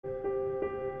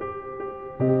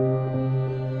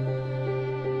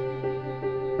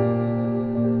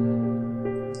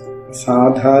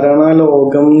സാധാരണ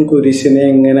ലോകം കുരിശിനെ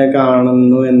എങ്ങനെ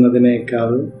കാണുന്നു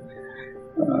എന്നതിനേക്കാൾ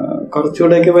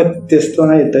കുറച്ചുകൂടെയൊക്കെ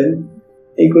വ്യത്യസ്തമായിട്ട്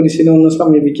ഈ കുരിശിനെ ഒന്ന്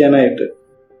സമീപിക്കാനായിട്ട്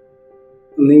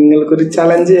നിങ്ങൾക്കൊരു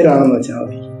ചലഞ്ച് തരാണെന്ന് വെച്ചാൽ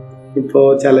മതി. ഇപ്പോൾ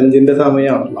ചലഞ്ചിന്റെ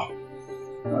സമയമാണല്ലോ.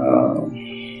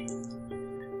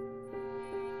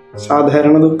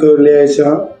 സാധാരണ ദുഃഖ വെള്ളിയാഴ്ച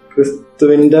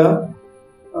ക്രിസ്തുവിന്റെ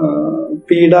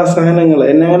പീഡാസഹനങ്ങൾ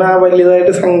എന്നെ അങ്ങനെ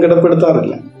വലിയതായിട്ട്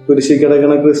സങ്കടപ്പെടുത്താറില്ല. കുരിശിൽ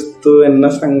കിടക്കണ ക്രിസ്തു എന്നെ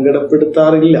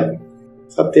സങ്കടപ്പെടുത്താറില്ല.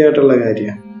 സത്യമായിട്ടുള്ള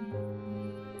കാര്യം.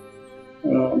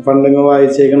 പണ്ടങ്ങ്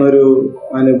വായിച്ചേക്കണ ഒരു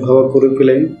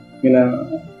അനുഭവക്കുറിപ്പില് ഇങ്ങനെ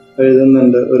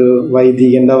എഴുതുന്നുണ്ട്. ഒരു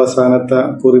വൈദികന്റെ അവസാനത്തെ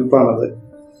കുറിപ്പാണത്.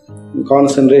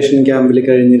 കോൺസെൻട്രേഷൻ ക്യാമ്പിൽ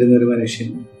കഴിഞ്ഞിരുന്ന ഒരു മനുഷ്യൻ.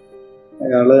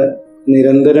 അയാള്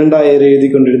നിരന്തരം ഡയറി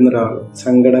എഴുതിക്കൊണ്ടിരുന്ന ഒരാള്.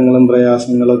 സങ്കടങ്ങളും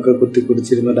പ്രയാസങ്ങളും ഒക്കെ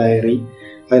കുത്തിക്കുടിച്ചിരുന്ന ഡയറി.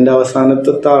 അതിന്റെ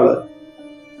അവസാനത്തെ താള്,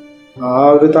 ആ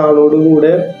ഒരു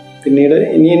താളോടുകൂടെ പിന്നീട്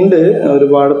ഇനിയുണ്ട്,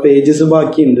 ഒരുപാട് പേജസ്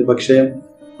ബാക്കിയുണ്ട്. പക്ഷെ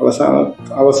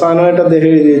അവസാനമായിട്ട് അദ്ദേഹം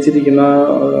എഴുതി വെച്ചിരിക്കുന്ന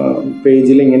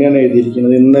പേജിൽ ഇങ്ങനെയാണ്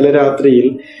എഴുതിയിരിക്കുന്നത്: ഇന്നലെ രാത്രിയിൽ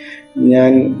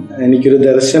എനിക്കൊരു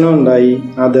ദർശനം ഉണ്ടായി.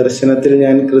 ആ ദർശനത്തിൽ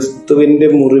ഞാൻ ക്രിസ്തുവിന്റെ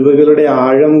മുറിവുകളുടെ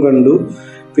ആഴം കണ്ടു.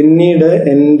 പിന്നീട്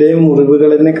എൻ്റെ മുറിവുകൾ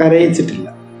എന്നെ കരയിച്ചിട്ടില്ല.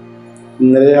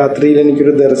 ഇന്നലെ രാത്രിയിൽ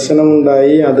എനിക്കൊരു ദർശനം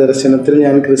ഉണ്ടായി. ആ ദർശനത്തിൽ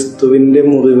ഞാൻ ക്രിസ്തുവിന്റെ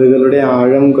മുറിവുകളുടെ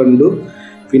ആഴം കണ്ടു.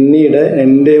 പിന്നീട്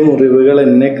എൻ്റെ മുറിവുകൾ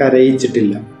എന്നെ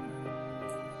കരയിച്ചിട്ടില്ല.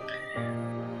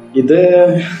 ഇത്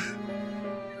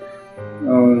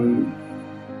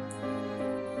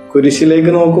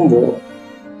കുരിശിലേക്ക് നോക്കുമ്പോൾ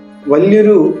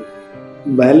വലിയൊരു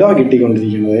ബലമാണ്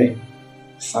കിട്ടിക്കൊണ്ടിരിക്കുന്നത്.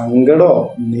 സങ്കടമോ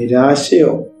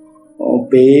നിരാശയോ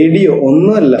പേടിയോ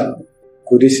ഒന്നുമല്ല.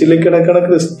 കുരിശിൽ കിടക്കണ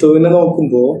ക്രിസ്തുവിനെ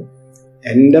നോക്കുമ്പോൾ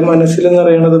എൻ്റെ മനസ്സിൽ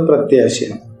നിറയണത്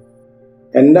പ്രത്യാശയാണ്.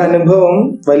 എൻ്റെ അനുഭവം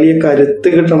വലിയ കരുത്ത്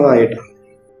കിട്ടണതായിട്ടാണ്.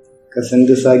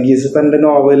 കസന്റ് സാഗീസ് തന്റെ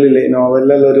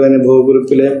നോവലിലല്ല ഒരു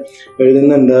അനുഭവക്കുറിപ്പില്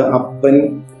എഴുതുന്നുണ്ട്. അപ്പൻ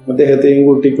അദ്ദേഹത്തെയും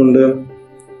കൂട്ടിക്കൊണ്ട്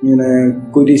ഇങ്ങനെ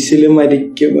കുരിശിൽ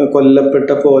കൊല്ലപ്പെട്ട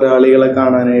പോരാളികളെ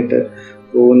കാണാനായിട്ട്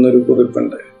പോകുന്നൊരു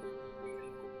കുറിപ്പുണ്ട്.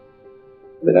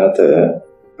 അതിനകത്ത്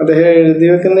അദ്ദേഹം എഴുതി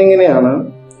വെക്കുന്ന ഇങ്ങനെയാണ്: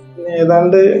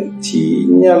 ഏതാണ്ട്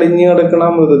ചീഞ്ഞളിഞ്ഞു കിടക്കണ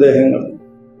മൃതദേഹങ്ങൾ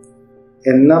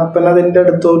എന്നെ അപ്പൻ അതിന്റെ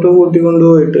അടുത്തോട്ട്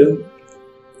കൂട്ടിക്കൊണ്ടുപോയിട്ട്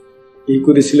ഈ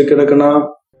കുരിശിൽ കിടക്കണ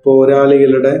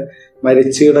പോരാളികളുടെ,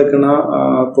 മരിച്ചു കിടക്കണ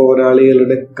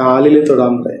പോരാളികളുടെ കാലിൽ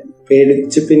തൊടാൻ പറയും.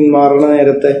 പേടിച്ച് പിന്മാറണ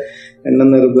നേരത്തെ എന്നെ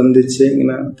നിർബന്ധിച്ച്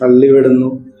ഇങ്ങനെ തള്ളിവിടുന്നു.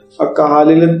 ആ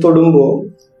കാലിൽ തൊടുമ്പോൾ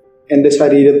എൻ്റെ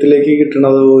ശരീരത്തിലേക്ക്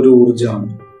കിട്ടുന്നത് ഒരു ഊർജമാണ്.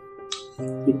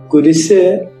 ഈ കുരിശ്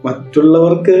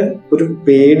മറ്റുള്ളവർക്ക് ഒരു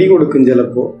പേടി കൊടുക്കും.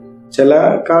 ചിലപ്പോ ചില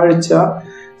കാഴ്ച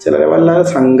ചിലരെ വല്ലാതെ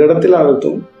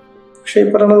സങ്കടത്തിലാഴ്ത്തും. പക്ഷെ ഈ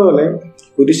പറയണത് പോലെ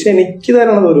കുരിശ് എനിക്ക്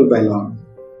തരണത് ഒരു ബലമാണ്.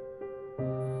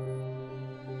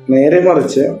 നേരെ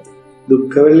മറിച്ച്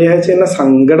ദുഃഖവെള്ളിയാഴ്ച എന്നെ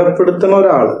സങ്കടപ്പെടുത്തുന്ന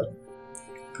ഒരാള്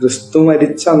ക്രിസ്തു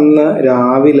മരിച്ച അന്ന്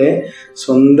രാവിലെ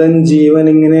സ്വന്തം ജീവൻ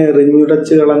ഇങ്ങനെ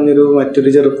എറിഞ്ഞുടച്ച് കളഞ്ഞൊരു മറ്റൊരു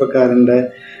ചെറുപ്പക്കാരന്റെ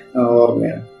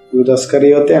ഓർമ്മയാണ്.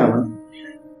 യൂദാസ്കറിയോത്തെയാണ്.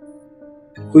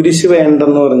 കുരിശ്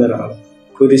വേണ്ടെന്ന് പറഞ്ഞൊരാള്.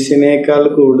 കുരിശിനേക്കാൾ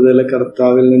കൂടുതൽ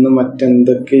കർത്താവിൽ നിന്ന്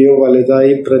മറ്റെന്തൊക്കെയോ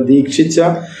വലുതായി പ്രതീക്ഷിച്ച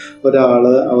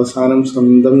ഒരാള് അവസാനം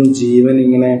സ്വന്തം ജീവൻ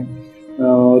ഇങ്ങനെ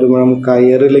ഒരു മുഴം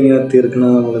കയറിൽ ഇങ്ങനെ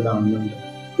തീർക്കുന്നത് നമ്മൾ കാണുന്നുണ്ട്.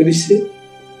 കുരിശ്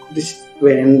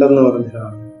വേണ്ടെന്ന്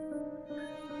പറഞ്ഞൊരാള്.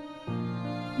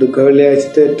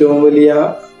 ദുഃഖവെള്ളിയാഴ്ചത്തെ ഏറ്റവും വലിയ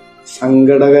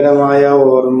സങ്കടകരമായ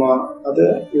ഓർമ്മ അത്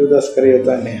യൂദാസ്കറിയോത്ത്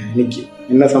തന്നെയാണ്.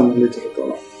 എന്നെ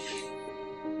സംബന്ധിച്ചിടത്തോളം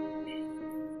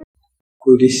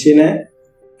കുരിശിനെ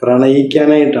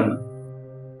പ്രണയിക്കാനായിട്ടാണ്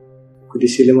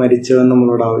കുരിശിൽ മരിച്ചവൻ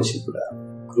നമ്മളോട് ആവശ്യപ്പെടുക.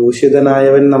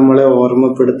 ക്രൂശിതനായവൻ നമ്മളെ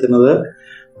ഓർമ്മപ്പെടുത്തുന്നത്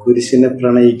കുരിശിനെ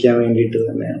പ്രണയിക്കാൻ വേണ്ടിയിട്ട്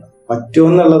തന്നെയാണ്.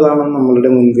 പറ്റുമെന്നുള്ളതാണ് നമ്മളുടെ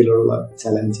മുൻപിലുള്ള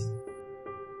ചലഞ്ച്.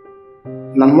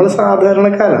 നമ്മൾ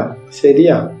സാധാരണക്കാരാണ്,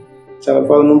 ശരിയാ,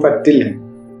 ചിലപ്പോൾ അതൊന്നും പറ്റില്ല.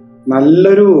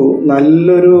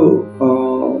 നല്ലൊരു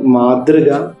മാതൃക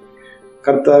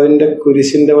കർത്താവിന്റെ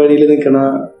കുരിശിന്റെ വഴിയിൽ നിൽക്കണ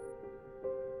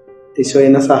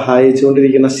ഈശോയെ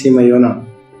സഹായിച്ചുകൊണ്ടിരിക്കുന്ന ശിമയോനാണ്.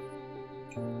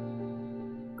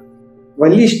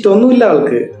 വലിയ ഇഷ്ടമൊന്നുമില്ല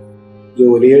ആൾക്ക്.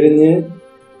 ജോലി കഴിഞ്ഞ്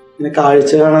ഇങ്ങനെ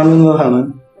കാഴ്ച കാണാമെന്നതാണ്.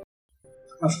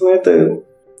 ആ സമയത്ത്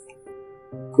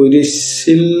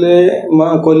കുരിശില്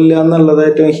കൊല്ലുക എന്നുള്ളത്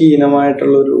ഏറ്റവും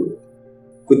ഹീനമായിട്ടുള്ളൊരു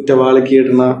കുറ്റവാളിക്ക്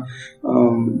കിട്ടുന്ന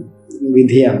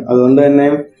വിധിയാണ്. അതുകൊണ്ട് തന്നെ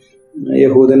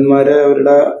യഹൂദന്മാര്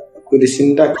അവരുടെ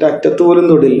കുരിശിന്റെ അറ്റത്ത് പോലും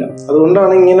തൊടില്ല.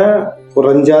 അതുകൊണ്ടാണ് ഇങ്ങനെ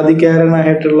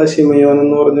പുറംജാതിക്കാരനായിട്ടുള്ള ശിമയോൻ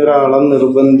എന്ന് പറഞ്ഞ ഒരാളെ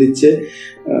നിർബന്ധിച്ച്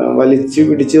വലിച്ചു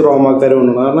പിടിച്ച് റോമാക്കാരെ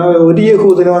കൊണ്ടുപോകണം. കാരണം ഒരു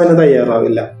യഹൂദനും അതിന്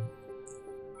തയ്യാറാവില്ല.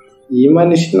 ഈ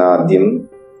മനുഷ്യൻ ആദ്യം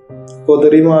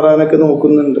കൊതറി മാറാനൊക്കെ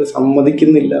നോക്കുന്നുണ്ട്,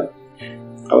 സമ്മതിക്കുന്നില്ല.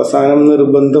 അവസാനം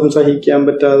നിർബന്ധം സഹിക്കാൻ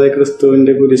പറ്റാതെ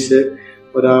ക്രിസ്തുവിന്റെ കുരിശ്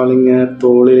ഒരാളിങ്ങനെ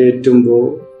തോളിലേറ്റുമ്പോൾ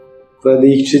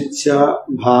പ്രതീക്ഷിച്ച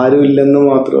ഭാരമില്ലെന്ന്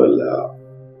മാത്രമല്ല,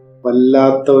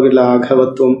 വല്ലാത്ത ഒരു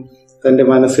ലാഘവത്വം തന്റെ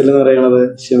മനസ്സിൽ നിറയണത്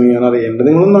ഷിമിയോൻ അറിയേണ്ടത്.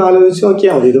 നിങ്ങളൊന്ന് ആലോചിച്ച്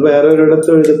നോക്കിയാൽ മതി. ഇത് വേറെ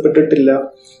ഒരിടത്തും എഴുതപ്പെട്ടിട്ടില്ല.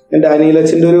 എൻ്റെ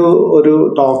അനിലച്ചൻ്റെ ഒരു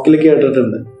ടോക്കിൽ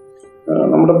കേട്ടിട്ടുണ്ട്.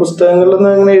 നമ്മുടെ പുസ്തകങ്ങളിലൊന്നും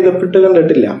അങ്ങനെ എഴുതപ്പെട്ട്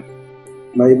കണ്ടിട്ടില്ല,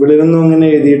 ബൈബിളിലൊന്നും അങ്ങനെ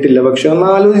എഴുതിയിട്ടില്ല. പക്ഷെ ഒന്ന്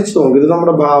ആലോചിച്ച് നോക്കും, ഇത്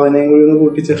നമ്മുടെ ഭാവനയും കൂടി ഒന്ന്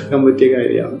കൂട്ടിച്ചേർക്കാൻ പറ്റിയ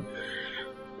കാര്യമാണ്.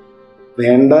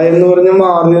 വേണ്ട എന്ന് പറഞ്ഞ്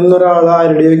മാറി നിന്ന ഒരാൾ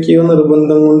ആരുടെയൊക്കെയോ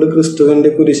നിർബന്ധം കൊണ്ട് ക്രിസ്തുവിന്റെ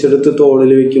കുരിശെടുത്ത്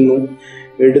തോളിൽ വെക്കുന്നു.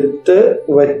 എടുത്ത്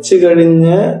വച്ച്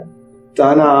കഴിഞ്ഞ്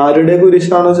താൻ ആരുടെ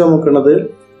കുരിശാണോ ചുമക്കണത്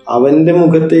അവന്റെ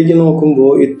മുഖത്തേക്ക്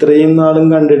നോക്കുമ്പോൾ ഇത്രയും നാളും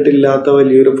കണ്ടിട്ടില്ലാത്ത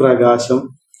വലിയൊരു പ്രകാശം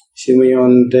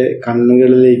ശിമയോന്റെ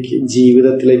കണ്ണുകളിലേക്ക്,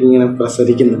 ജീവിതത്തിലേക്ക് ഇങ്ങനെ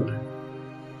പ്രസരിക്കുന്നുണ്ട്.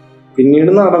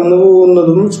 പിന്നീട് നടന്നു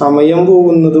പോകുന്നതും സമയം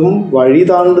പോകുന്നതും വഴി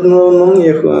താണ്ടുന്നതൊന്നും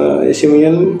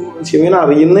ശിമയോൻ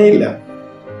അറിയുന്നേ ഇല്ല.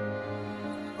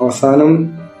 അവസാനം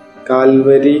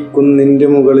കാൽവരി കുന്നിന്റെ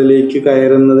മുകളിലേക്ക്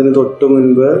കയറുന്നതിന് തൊട്ടു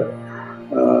മുൻപ്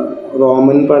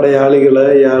റോമൻ പടയാളികള്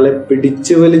ഇയാളെ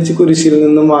പിടിച്ചു വലിച്ച് കുരിശിൽ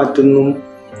നിന്ന് മാറ്റുന്നു.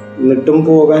 എന്നിട്ടും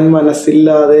പോകാൻ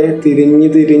മനസ്സില്ലാതെ തിരിഞ്ഞ്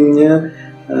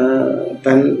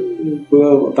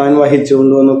താൻ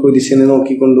വഹിച്ചുകൊണ്ടുവന്ന കുരിശിനെ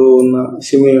നോക്കിക്കൊണ്ടുപോകുന്ന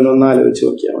ശിമയോൻ ഒന്ന് ആലോചിച്ച്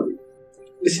നോക്കിയാൽ മതി.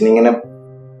 കുരിശിനിങ്ങനെ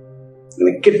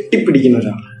കെട്ടിപ്പിടിക്കുന്ന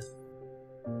ഒരാള്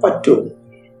പറ്റുമോ?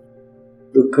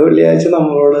 ദുഃഖ വെള്ളിയാഴ്ച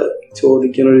നമ്മളോട്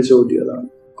ചോദിക്കുന്ന ഒരു ചോദ്യം അതാണ്.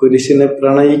 കുരിശിനെ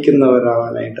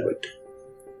പ്രണയിക്കുന്നവരാവാനായിട്ട് പറ്റും.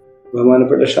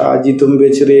 ബഹുമാനപ്പെട്ട ഷാജി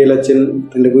തുമ്പേച്ചിറിയലച്ചൻ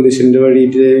തന്റെ കുരിശിന്റെ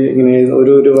വഴിയിട്ട് ഇങ്ങനെ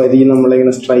ഒരു വരി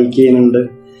നമ്മളിങ്ങനെ സ്ട്രൈക്ക് ചെയ്യുന്നുണ്ട്.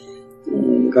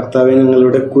 കർത്താവെ,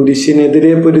 ഞങ്ങളുടെ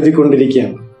കുരിശിനെതിരെ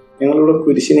പൊരുതിക്കൊണ്ടിരിക്കുകയാണ്, ഞങ്ങളുടെ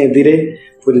കുരിശിനെതിരെ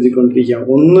പൊരുതിക്കൊണ്ടിരിക്കുകയാണ്.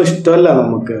 ഒന്നും ഇഷ്ടമല്ല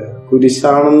നമുക്ക്,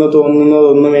 കുരിശാണെന്ന്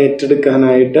തോന്നുന്നതൊന്നും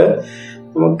ഏറ്റെടുക്കാനായിട്ട്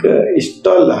നമുക്ക്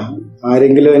ഇഷ്ടമല്ല.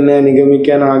 ആരെങ്കിലും എന്നെ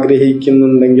അനുഗമിക്കാൻ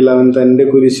ആഗ്രഹിക്കുന്നുണ്ടെങ്കിൽ അവൻ തൻ്റെ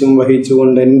കുരിശും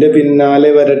വഹിച്ചുകൊണ്ട് എൻ്റെ പിന്നാലെ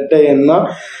വരട്ടെ എന്ന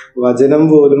വചനം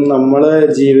പോലും നമ്മളെ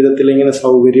ജീവിതത്തിൽ ഇങ്ങനെ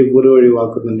സൗകര്യപൂർവ്വം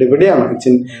ഒഴിവാക്കുന്നുണ്ട്.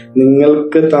 ഇവിടെയാണ്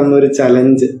നിങ്ങൾക്ക് തന്നൊരു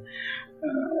ചലഞ്ച്.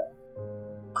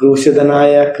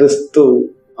 ക്രൂശിതനായ ക്രിസ്തു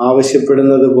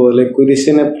ആവശ്യപ്പെടുന്നത് പോലെ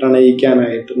കുരിശിനെ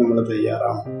പ്രണയിക്കാനായിട്ട് നമ്മൾ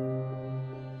തയ്യാറാണ്.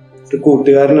 ഒരു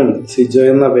കൂട്ടുകാരനുണ്ട്, സിജോ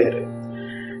എന്ന പേര്.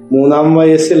 3-ാം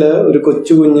വയസ്സിൽ ഒരു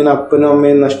കൊച്ചു കുഞ്ഞിന് അപ്പനും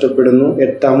അമ്മയും നഷ്ടപ്പെടുന്നു.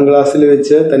 8-ാം ക്ലാസ്സിൽ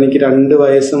വെച്ച് തനിക്ക് 2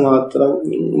 വയസ്സ് മാത്രം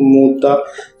മൂത്ത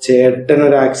ചേട്ടൻ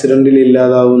ഒരു ആക്സിഡന്റിൽ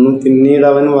ഇല്ലാതാവുന്നു. പിന്നീട്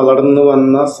അവൻ വളർന്നു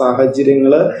വന്ന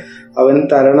സാഹചര്യങ്ങള്, അവൻ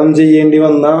തരണം ചെയ്യേണ്ടി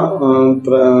വന്ന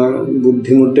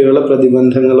ബുദ്ധിമുട്ടുകള്,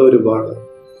 പ്രതിബന്ധങ്ങള് ഒരുപാട്.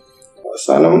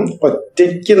 അവസാനം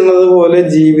ഒറ്റയ്ക്കുന്നത് പോലെ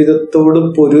ജീവിതത്തോട്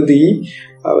പൊരുതി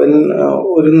അവൻ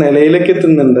ഒരു നിലയിലേക്ക്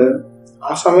എത്തുന്നുണ്ട്.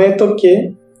 ആ സമയത്തൊക്കെ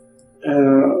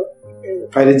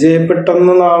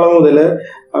പരിചയപ്പെട്ടെന്ന നാളെ മുതല്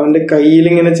അവന്റെ കയ്യിൽ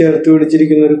ഇങ്ങനെ ചേർത്ത്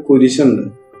പിടിച്ചിരിക്കുന്ന ഒരു കുരിശുണ്ട്.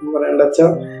 പറയണ്ട അച്ഛാ,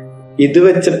 ഇത്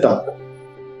വെച്ചിട്ടാ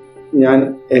ഞാൻ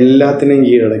എല്ലാത്തിനെയും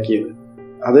കീഴടക്കിയത്.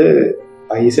 അത്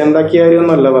പൈസ ഉണ്ടാക്കിയ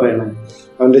കാര്യമൊന്നുമല്ല പറയണേ.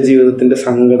 അവന്റെ ജീവിതത്തിന്റെ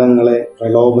സങ്കടങ്ങളെ,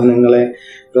 പ്രലോഭനങ്ങളെ,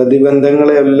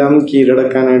 പ്രതിബന്ധങ്ങളെ എല്ലാം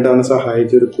കീഴടക്കാനായിട്ട് അവനെ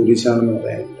സഹായിച്ച ഒരു കുരിശാണെന്ന്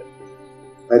പറയുന്നുണ്ട്.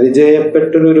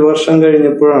 പരിചയപ്പെട്ടൊരു 1 വർഷം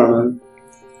കഴിഞ്ഞപ്പോഴാണ്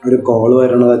ഒരു കോള്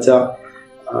വരണത്. വെച്ചാ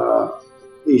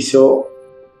ഈശോ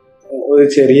ഒരു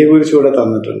ചെറിയ കുരിശ് കൂടെ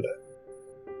തന്നിട്ടുണ്ട്.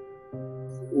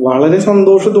 വളരെ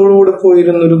സന്തോഷത്തോടു കൂടെ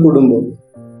പോയിരുന്നൊരു കുടുംബം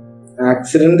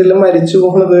ആക്സിഡന്റിൽ മരിച്ചു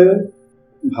പോണത്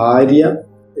ഭാര്യ,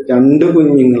 2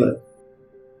 കുഞ്ഞുങ്ങള്,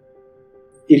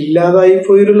 ഇല്ലാതായി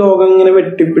പോയൊരു ലോകം ഇങ്ങനെ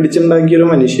വെട്ടിപ്പിടിച്ചുണ്ടാക്കിയൊരു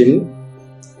മനുഷ്യൻ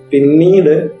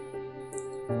പിന്നീട്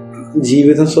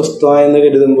ജീവിതം സ്വസ്ഥമായെന്ന്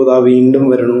കരുതുമ്പോൾ ആ വീണ്ടും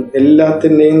വരണം,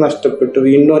 എല്ലാത്തിൻ്റെയും നഷ്ടപ്പെട്ട്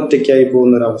വീണ്ടും ഒറ്റയ്ക്കായി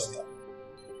പോകുന്നൊരവസ്ഥ.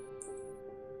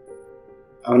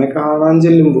 അവനെ കാണാൻ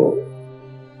ചെല്ലുമ്പോ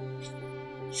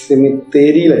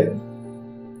സെമിത്തേരിയില്,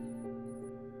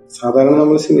 സാധാരണ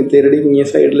നമ്മൾ സെമിത്തേരിയുടെ ഇങ്ങിയ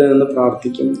സൈഡിൽ നിന്ന്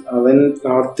പ്രാർത്ഥിക്കും. അവൻ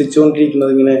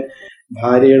പ്രാർത്ഥിച്ചുകൊണ്ടിരിക്കുന്നത് ഇങ്ങനെ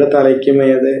ഭാര്യയുടെ തലയ്ക്ക്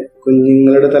മീതെ,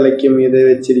 കുഞ്ഞുങ്ങളുടെ തലയ്ക്ക് മീതെ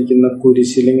വെച്ചിരിക്കുന്ന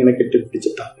കുരിശിൽ ഇങ്ങനെ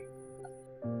കെട്ടിപ്പിടിച്ചിട്ടാണ്.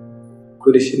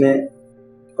 കുരിശിനെ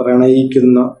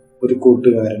പ്രണയിക്കുന്ന ഒരു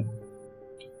കൂട്ടുകാരൻ.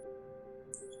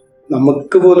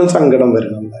 നമുക്ക് പോലും സങ്കടം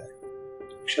വരുന്നുണ്ട്.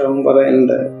 പക്ഷെ അവൻ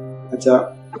പറയണ്ട, അച്ഛാ,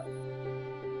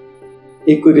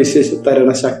 ഈ കുരിശ്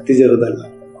തരുന്ന ശക്തി ചെറുതല്ല,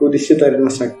 കുരിശ് തരുന്ന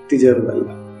ശക്തി ചെറുതല്ല.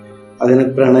 അതിനെ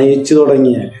പ്രണയിച്ചു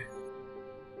തുടങ്ങിയാൽ,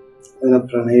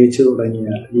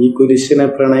 ഈ കുരിശിനെ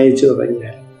പ്രണയിച്ചു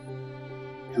തുടങ്ങിയാൽ,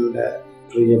 എൻ്റെ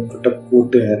പ്രിയപ്പെട്ട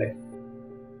കൂട്ടുകാരെ,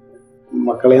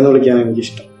 മക്കളെ എന്ന് വിളിക്കാൻ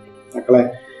എനിക്കിഷ്ടം, മക്കളെ,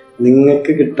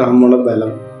 നിങ്ങൾക്ക് കിട്ടാനുള്ള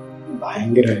ബലം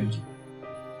ഭയങ്കരമായിരിക്കും.